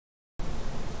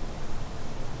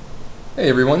Hey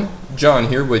everyone, John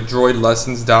here with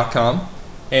droidlessons.com,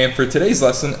 and for today's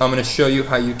lesson I'm going to show you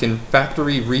how you can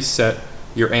factory reset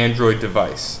your Android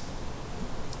device.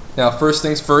 Now first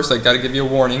things first, I got to give you a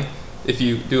warning. If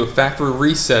you do a factory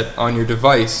reset on your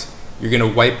device, you're going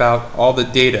to wipe out all the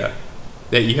data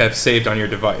that you have saved on your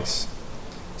device.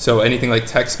 So anything like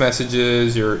text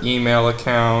messages, your email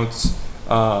accounts,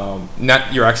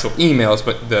 not your actual emails,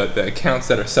 but the accounts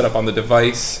that are set up on the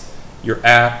device, your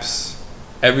apps,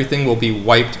 everything will be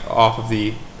wiped off of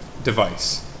the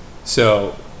device.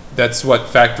 So that's what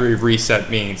factory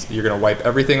reset means. You're going to wipe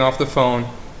everything off the phone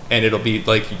and it'll be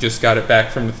like you just got it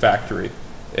back from the factory.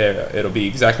 It'll be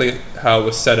exactly how it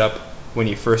was set up when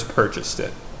you first purchased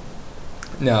it.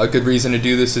 Now a good reason to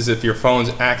do this is if your phone's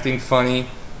acting funny,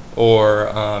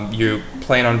 or you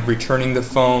plan on returning the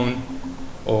phone,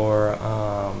 or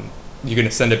you're going to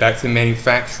send it back to the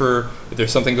manufacturer. If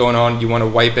there's something going on, you want to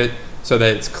wipe it so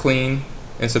that it's clean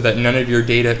and so that none of your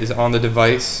data is on the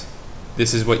device.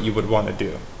 This is what you would want to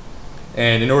do.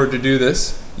 And in order to do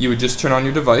this, you would just turn on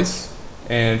your device,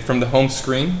 and from the home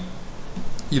screen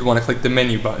you'd want to click the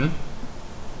menu button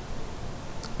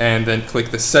and then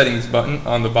click the settings button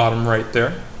on the bottom right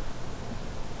there.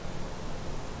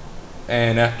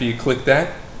 And after you click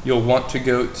that, you'll want to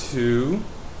go to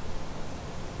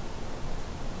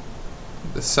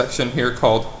the section here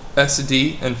called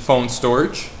SD and phone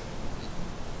storage.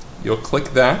 You'll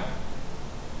click that,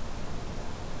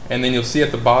 and then you'll see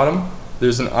at the bottom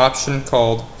there's an option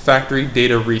called Factory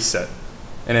Data Reset,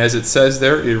 and as it says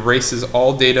there, it erases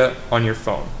all data on your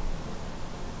phone.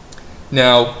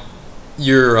 Now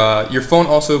your phone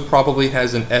also probably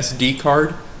has an SD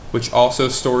card which also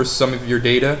stores some of your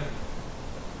data.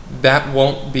 That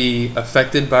won't be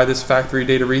affected by this Factory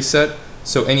Data Reset,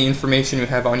 so any information you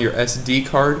have on your SD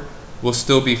card will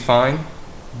still be fine,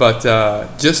 but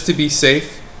just to be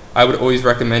safe, I would always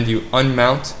recommend you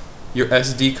unmount your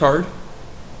SD card,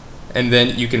 and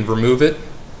then you can remove it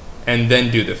and then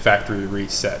do the factory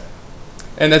reset.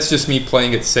 And that's just me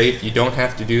playing it safe. You don't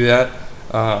have to do that.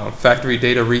 Factory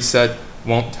data reset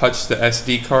won't touch the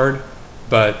SD card,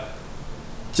 but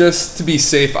just to be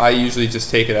safe, I usually just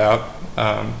take it out.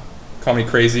 Call me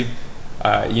crazy.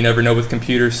 You never know with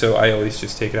computers, so I always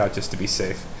just take it out just to be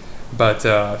safe.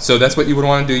 But so that's what you would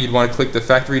want to do. You'd want to click the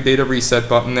factory data reset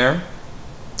button there.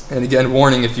 And again,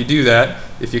 warning, if you do that,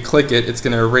 if you click it, it's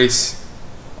going to erase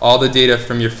all the data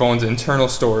from your phone's internal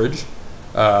storage.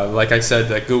 Like I said,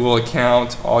 the Google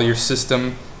account, all your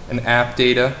system and app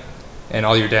data, and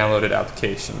all your downloaded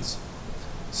applications.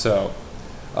 So,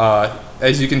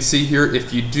 as you can see here,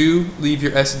 if you do leave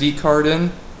your SD card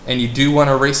in, and you do want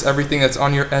to erase everything that's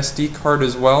on your SD card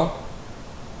as well,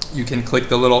 you can click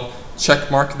the little check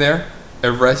mark there,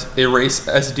 erase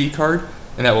SD card,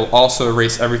 and that will also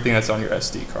erase everything that's on your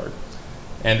SD card.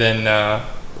 And then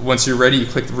once you're ready, you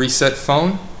click reset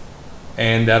phone,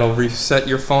 and that'll reset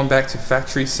your phone back to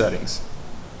factory settings.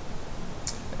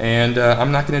 And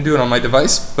I'm not going to do it on my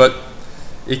device, but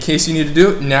in case you need to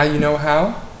do it, now you know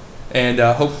how. And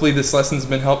hopefully this lesson's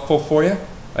been helpful for you.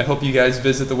 I hope you guys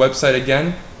visit the website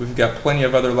again. We've got plenty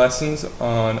of other lessons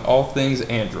on all things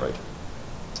Android.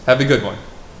 Have a good one.